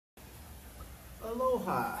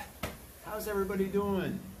Aloha! How's everybody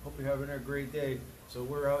doing? Hope you're having a great day. So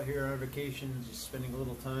we're out here on vacation, just spending a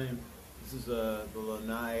little time. This is the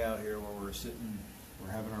lanai out here where we're sitting,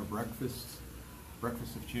 we're having our breakfast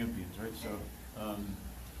of champions, right? So,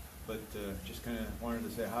 just kind of wanted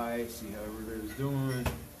to say hi, see how everybody's doing.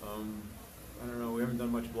 I don't know, we haven't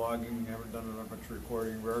done much blogging, haven't done much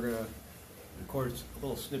recording. We're gonna record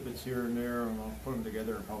little snippets here and there, and I'll put them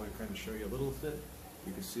together and probably kind of show you a little bit.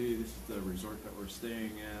 You can see this is the resort that we're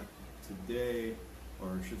staying at today, or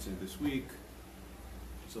I should say this week.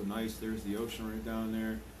 So nice, there's the ocean right down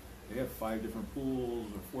there. They have 5 different pools,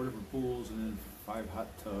 or 4 different pools, and then 5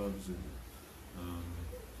 hot tubs, and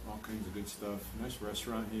all kinds of good stuff. Nice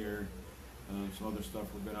restaurant here, some other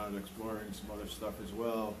stuff. We've been out exploring some other stuff as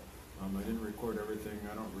well. I didn't record everything.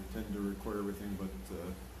 I don't tend to record everything, but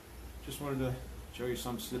just wanted to show you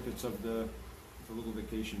some snippets of the little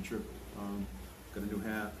vacation trip. Got a new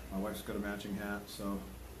hat. My wife's got a matching hat, so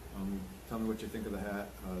tell me what you think of the hat.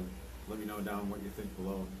 Let me know down what you think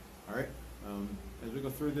below. All right. As we go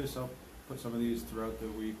through this, I'll put some of these throughout the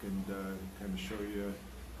week and kind of show you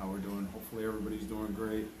how we're doing. Hopefully everybody's doing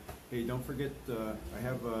great. Hey, don't forget, I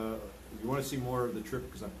have, if you want to see more of the trip,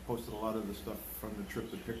 because I've posted a lot of the stuff from the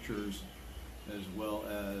trip, the pictures, as well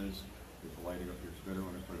as, get the lighting up here, it's better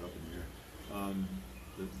when I put it up in here.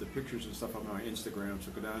 The pictures and stuff on my Instagram,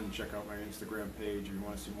 so go down and check out my Instagram page if you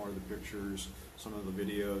want to see more of the pictures, some of the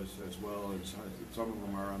videos, as well as some of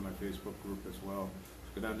them are on my Facebook group as well.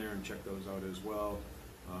 So go down there and check those out as well,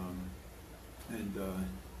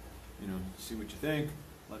 you know, see what you think.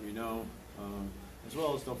 Let me know. As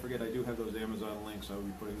well as, don't forget, I do have those Amazon links. I will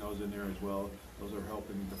be putting those in there as well. Those are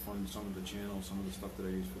helping to fund some of the channels, some of the stuff that I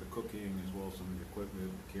use for the cooking, as well as some of the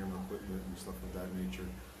equipment, the camera equipment, and stuff of that nature.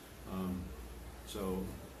 So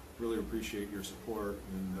really appreciate your support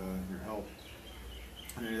and your help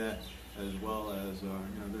and that, as well as you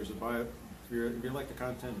know, there's a buy. If you like the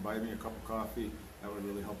content, buy me a cup of coffee. That would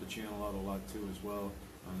really help the channel out a lot too, as well.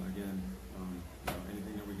 Again, you know,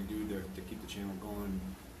 anything that we can do to keep the channel going,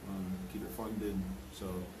 keep it funded. So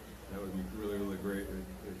that would be really, really great.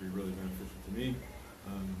 It'd be really beneficial to me.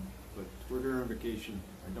 But we're here on vacation.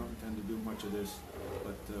 I don't intend to do much of this,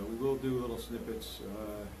 but we will do little snippets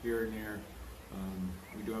here and there.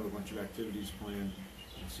 We do have a bunch of activities planned.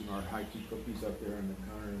 You see our high tea cookies up there on the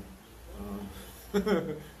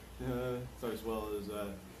counter. So as well as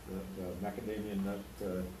the macadamia nut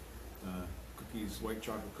cookies, white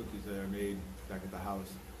chocolate cookies that I made back at the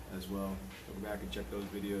house as well. So go back and check those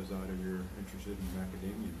videos out if you're interested in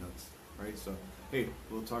macadamia nuts. Right? So hey,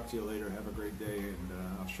 we'll talk to you later. Have a great day, and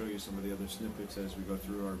I'll show you some of the other snippets as we go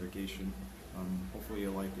through our vacation. Hopefully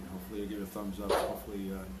you like it. Hopefully you give it a thumbs up.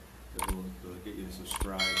 Hopefully it will get you to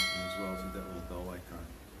subscribe, and as well as hit that little bell icon.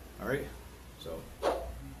 All right, so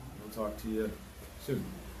we'll talk to you soon.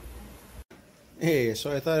 Hey,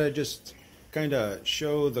 so I thought I'd just kind of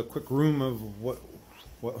show the quick room of what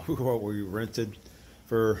we rented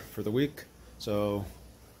for the week. So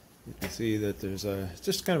you can see that there's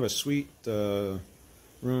just kind of a sweet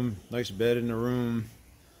room, nice bed in the room.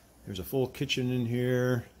 There's a full kitchen in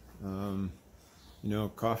here. You know,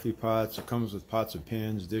 coffee pots. It comes with pots and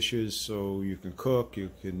pans, dishes, so you can cook,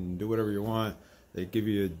 you can do whatever you want. They give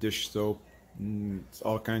you a dish soap,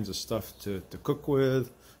 all kinds of stuff to cook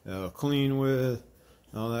with, clean with,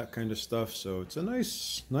 all that kind of stuff. So it's a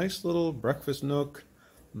nice little breakfast nook,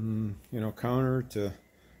 you know, counter to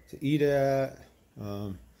eat at,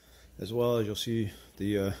 as well as you'll see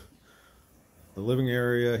the living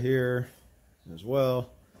area here as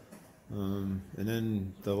well. And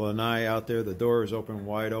then the lanai out there, the door is open,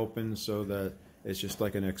 wide open, so that it's just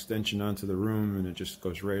like an extension onto the room, and it just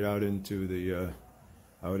goes right out into the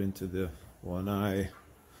lanai.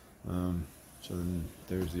 So then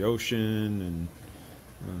there's the ocean,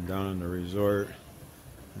 and down in the resort,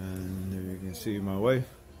 and there you can see my wife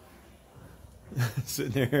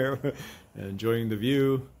sitting there enjoying the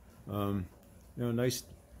view. You know, nice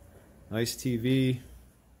TV.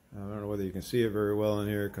 I don't know whether you can see it very well in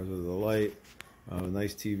here because of the light.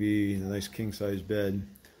 Nice TV, a nice king-size bed.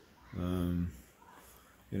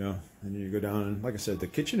 You know, and you go down, and like I said, the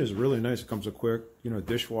kitchen is really nice. It comes with quick, you know,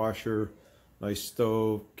 dishwasher, nice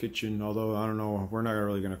stove, kitchen. Although I don't know, we're not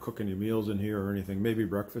really going to cook any meals in here or anything. Maybe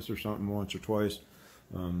breakfast or something once or twice.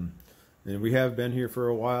 And we have been here for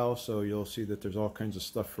a while, so you'll see that there's all kinds of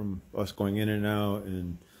stuff from us going in and out,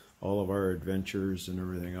 and all of our adventures and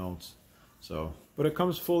everything else. So, but it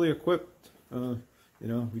comes fully equipped. You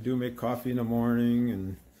know, we do make coffee in the morning,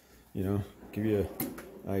 and you know, give you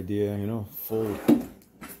an idea. You know, full.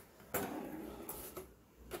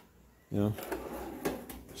 You know,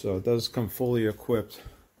 so it does come fully equipped.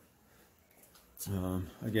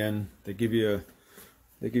 Again, they give you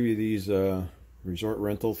these resort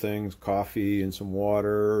rental things, coffee and some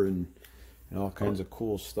water and all kinds of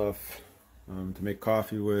cool stuff to make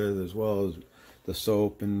coffee with, as well as the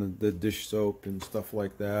soap and the dish soap and stuff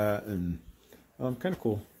like that, and kind of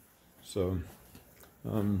cool. So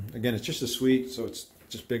again, it's just a suite, so it's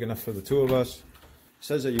just big enough for the two of us. It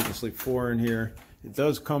says that you can sleep 4 in here. It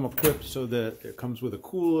does come equipped so that it comes with a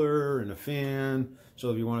cooler and a fan,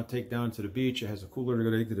 so if you want to take down to the beach, it has a cooler to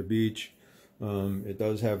go take to the beach. It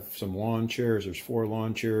does have some lawn chairs. There's 4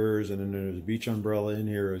 lawn chairs, and then there's a beach umbrella in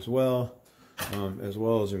here as well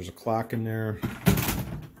as there's a clock in there.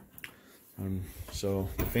 So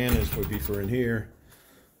the fan would be for in here.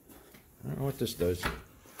 I don't know what this does.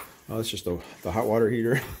 Oh, it's just the hot water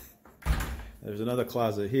heater. There's another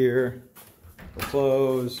closet here for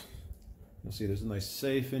clothes. You'll see there's a nice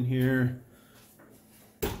safe in here.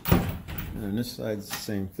 And on this side's the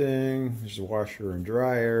same thing. There's a washer and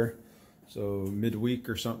dryer. So midweek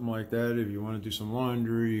or something like that, if you want to do some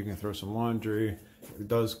laundry, you can throw some laundry. It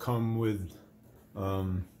does come with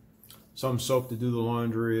some soap to do the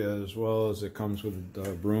laundry, as well as it comes with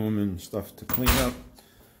a broom and stuff to clean up.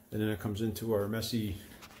 And then it comes into our messy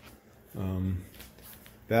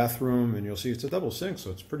bathroom, and you'll see it's a double sink,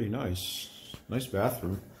 so it's pretty nice. Nice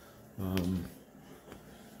bathroom.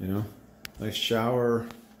 You know, nice shower.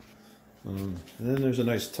 And then there's a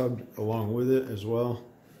nice tub along with it as well.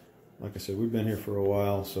 Like I said, we've been here for a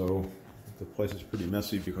while, so the place is pretty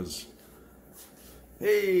messy because,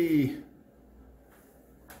 hey!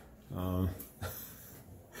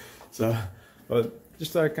 But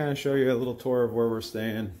just thought I'd kind of show you a little tour of where we're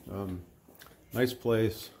staying. Nice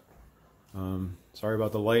place. Sorry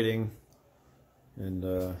about the lighting and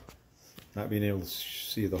not being able to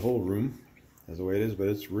see the whole room as the way it is, but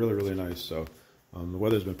it's really, really nice. So the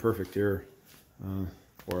weather's been perfect here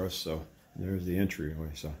for us. So there's the entryway.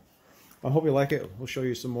 So I hope you like it. We'll show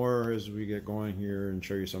you some more as we get going here and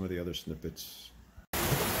show you some of the other snippets.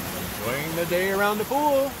 Enjoying the day around the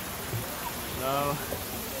pool. So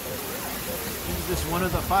this is just one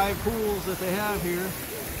of the 5 pools that they have here.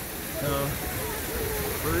 So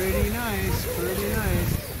pretty nice, pretty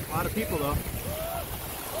nice. A lot of people though.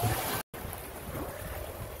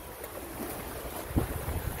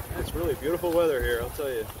 It's really beautiful weather here, I'll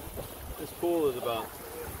tell you. This pool is about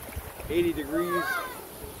 80 degrees.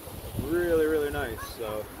 Really, really nice.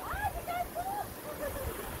 So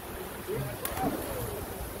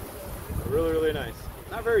really, really nice.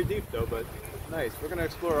 Not very deep though, but nice. We're gonna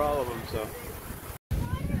explore all of them. So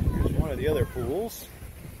here's one of the other pools.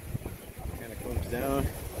 Kind of comes down.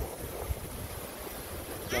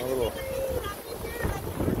 It's got a little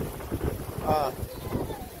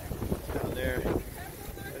down there.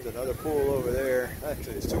 There's another pool over there.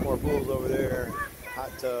 Actually, there's 2 more pools over there.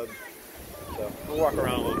 Hot tub. So we'll walk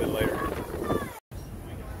around a little bit later.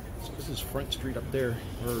 So this is Front Street up there.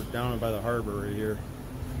 We're down by the harbor right here.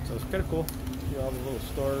 So it's kind of cool. See all the little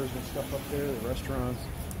stores and stuff up there, the restaurants.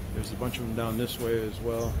 There's a bunch of them down this way as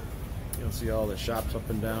well. You'll see all the shops up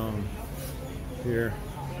and down here.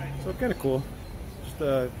 So kind of cool. Just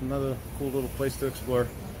another cool little place to explore.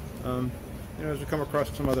 You know, as we come across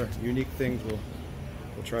some other unique things, we'll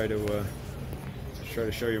try to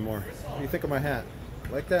show you more. What do you think of my hat?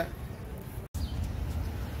 Like that?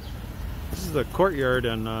 This is the courtyard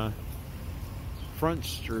on Front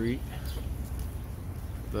Street.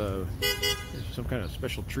 There's some kind of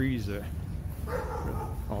special trees that are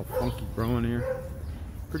all funky growing here.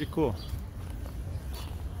 Pretty cool.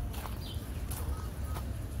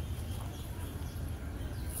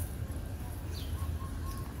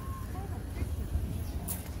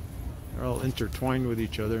 They're all intertwined with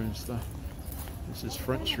each other and stuff. This is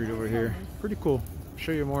Front Street over here. Pretty cool. I'll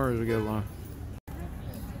show you more as we get along.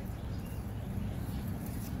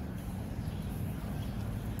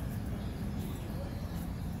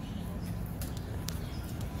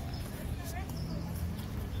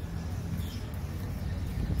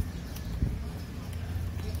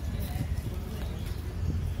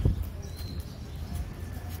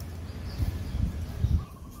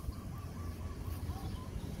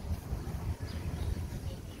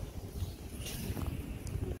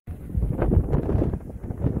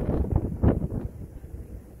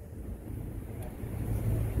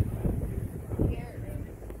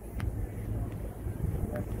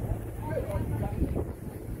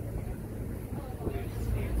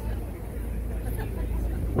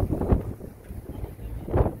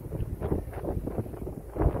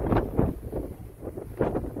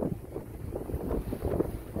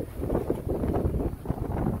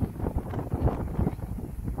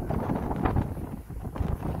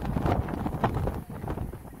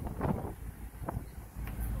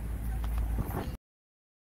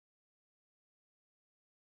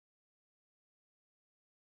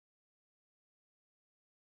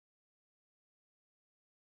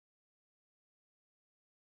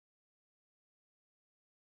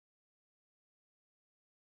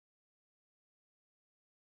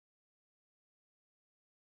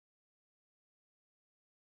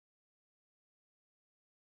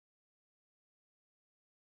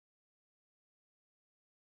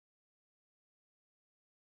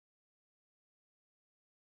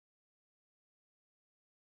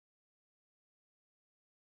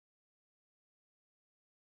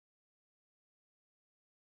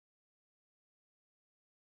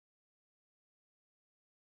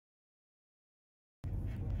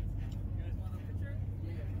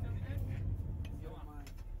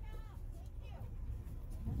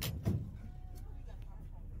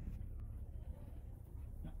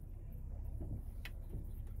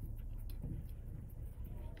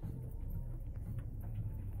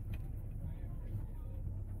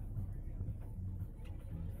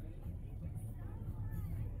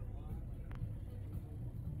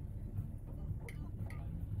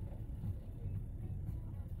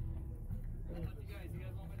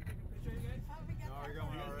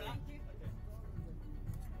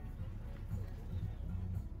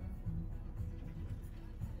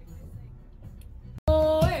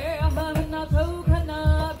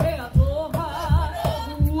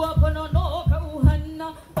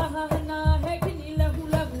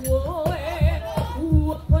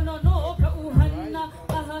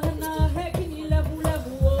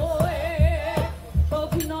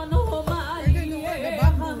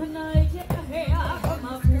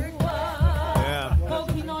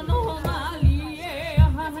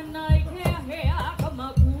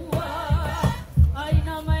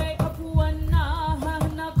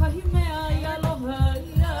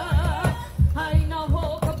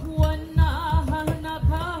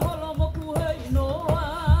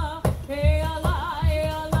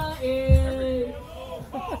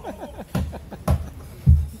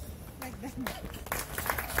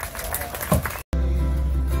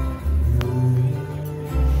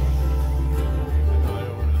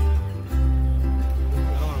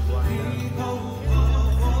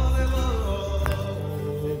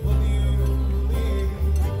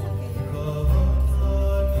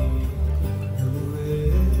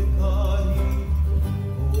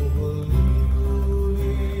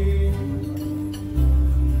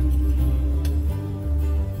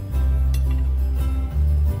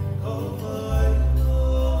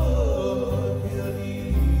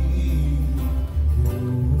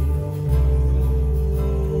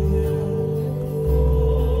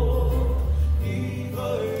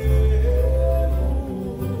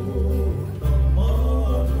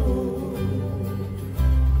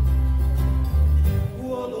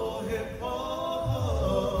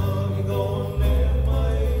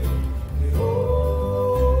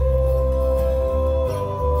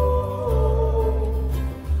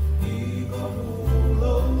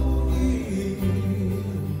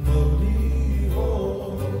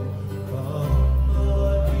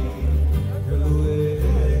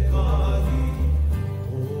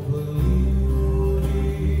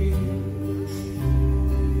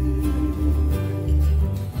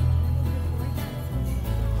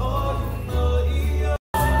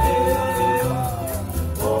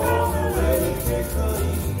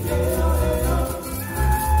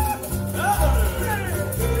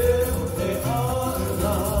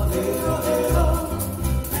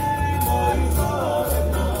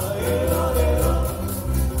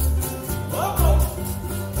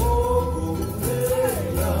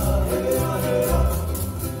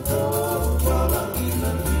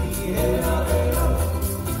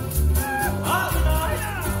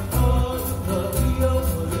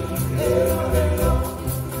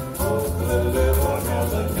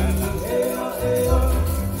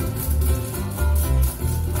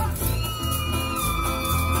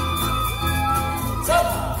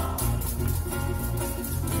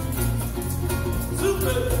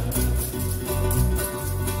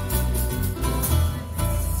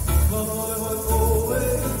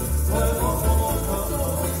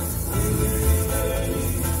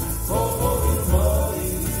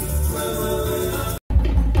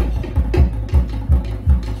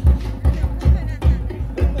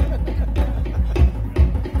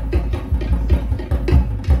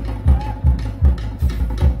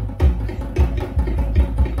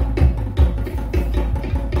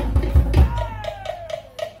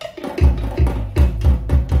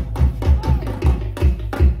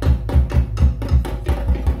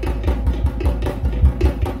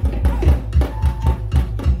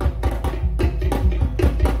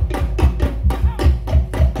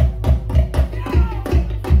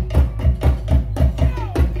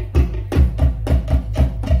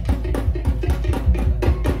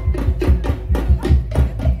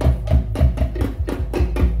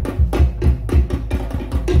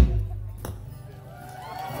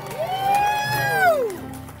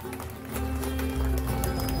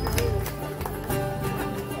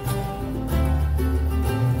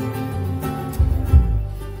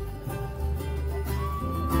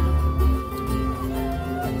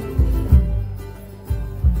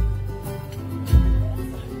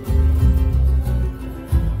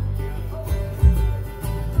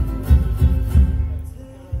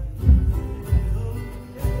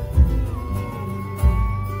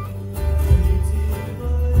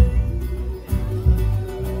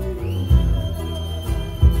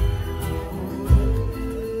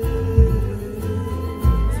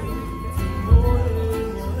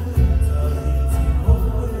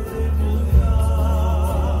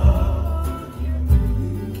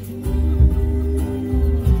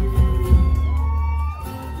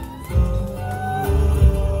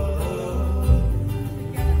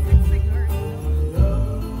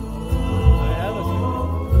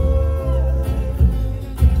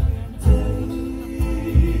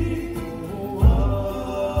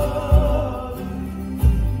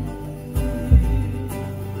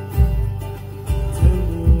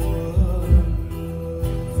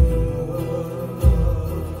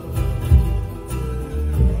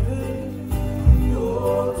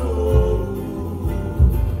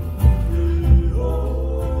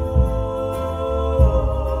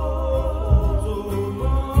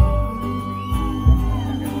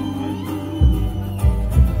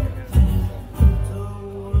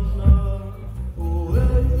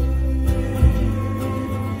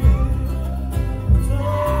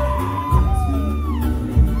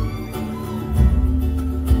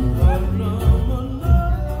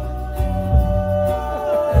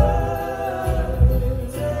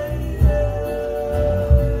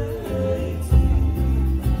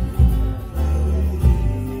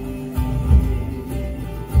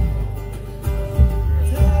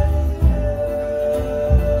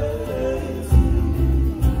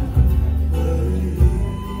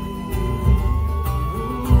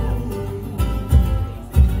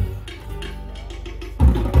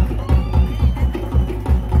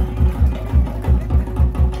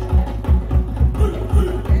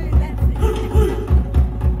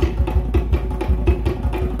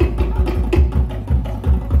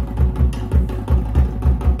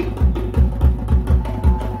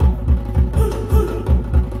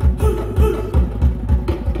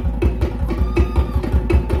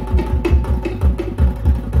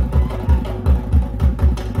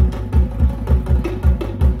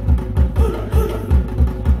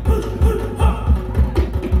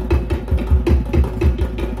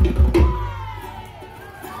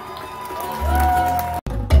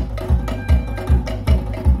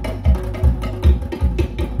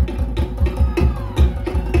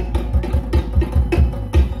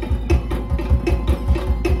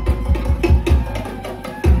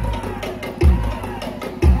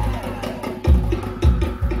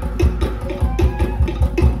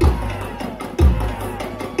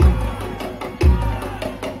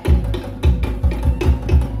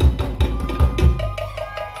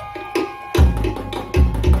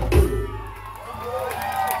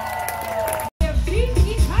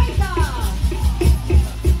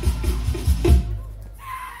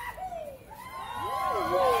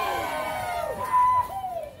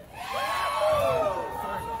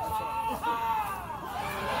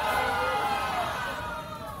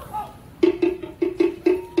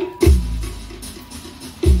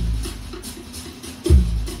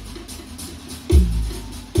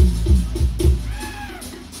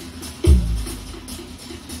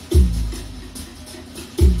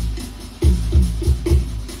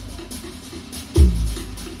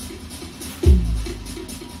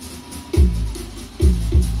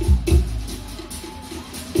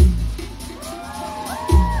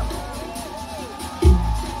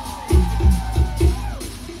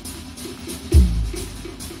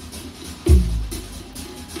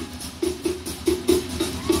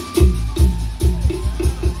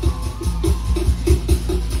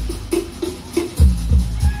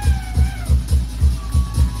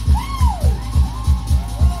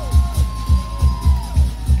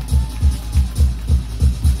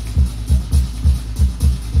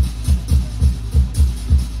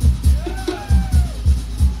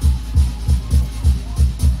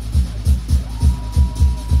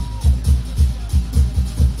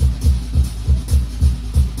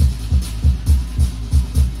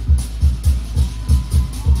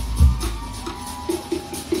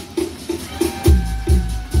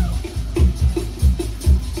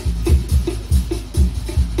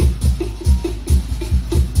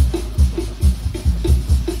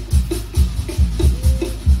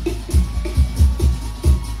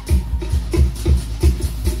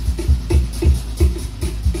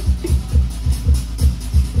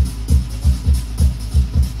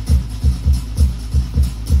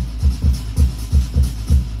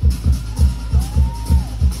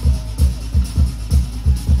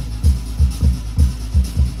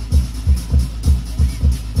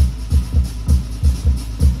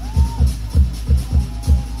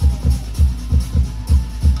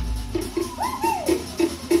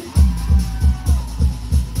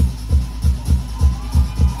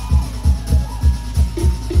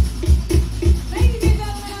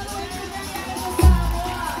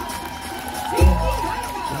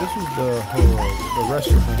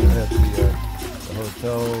 at the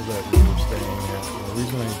hotel that we were staying at. The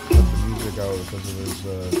reason I cut the music out was because there was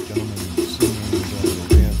a gentleman singing and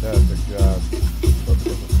doing a fantastic job, but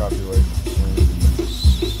because of copyright concerns,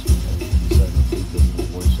 I decided to keep it in the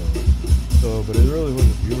voiceover. So, but it really was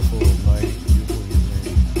a beautiful night, beautiful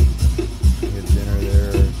evening. We had dinner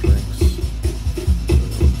there, drinks. It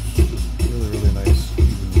was really, really nice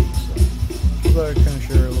evening. So, I thought I'd kind of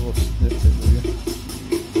share a little snippet with you.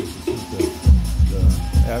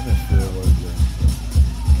 The atmosphere was there.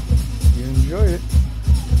 You enjoy it.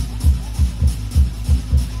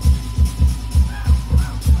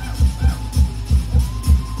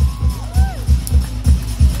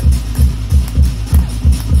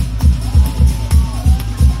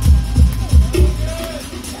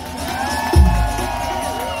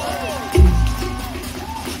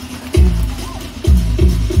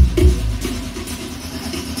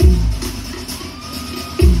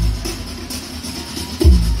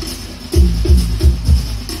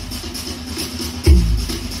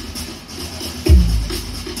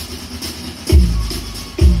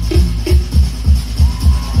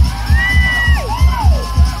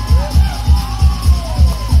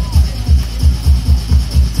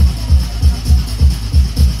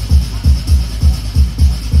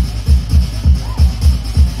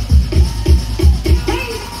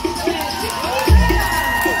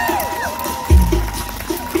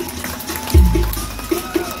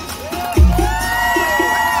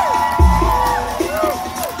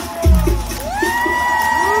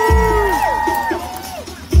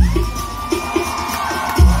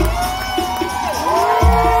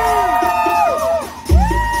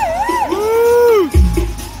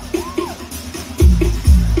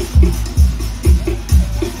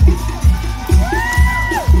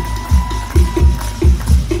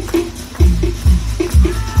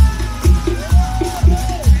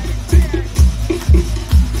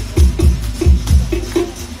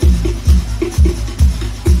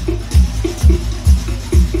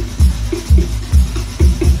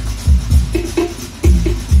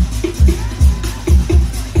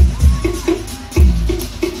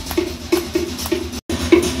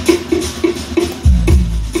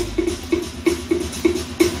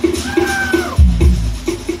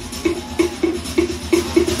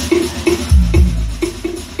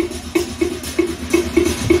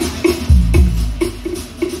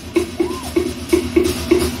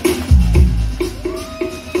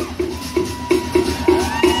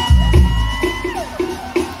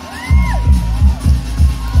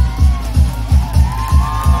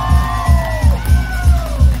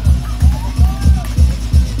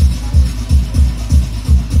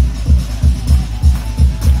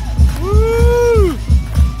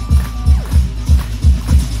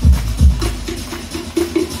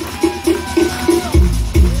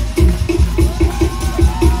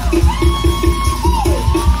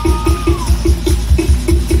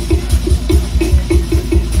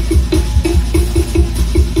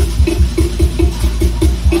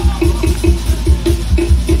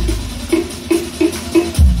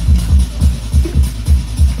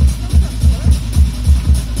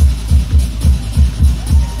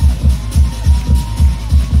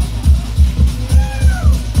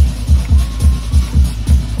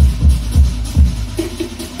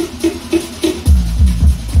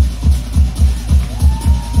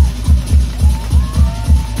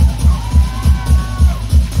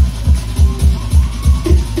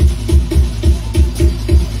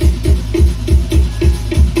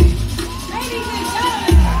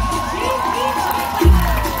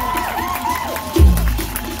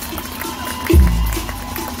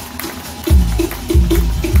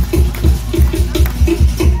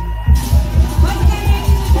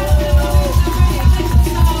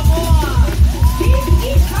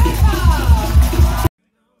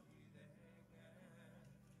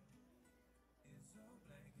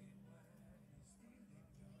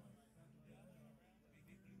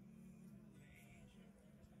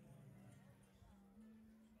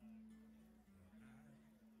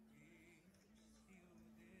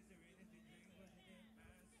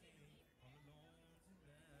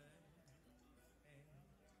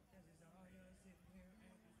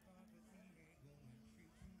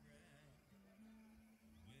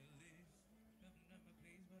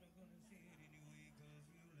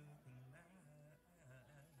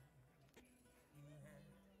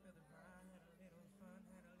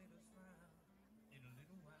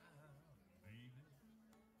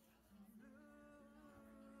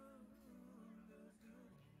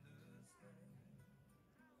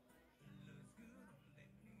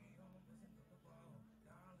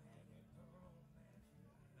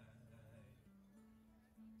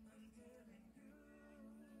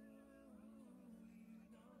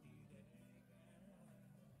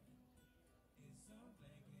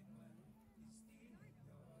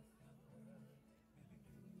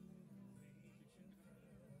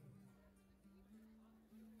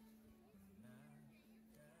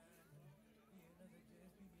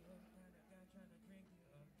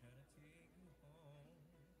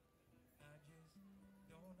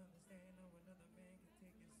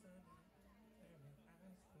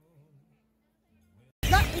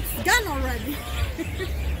 It's gone already.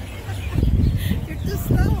 You're too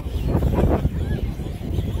slow.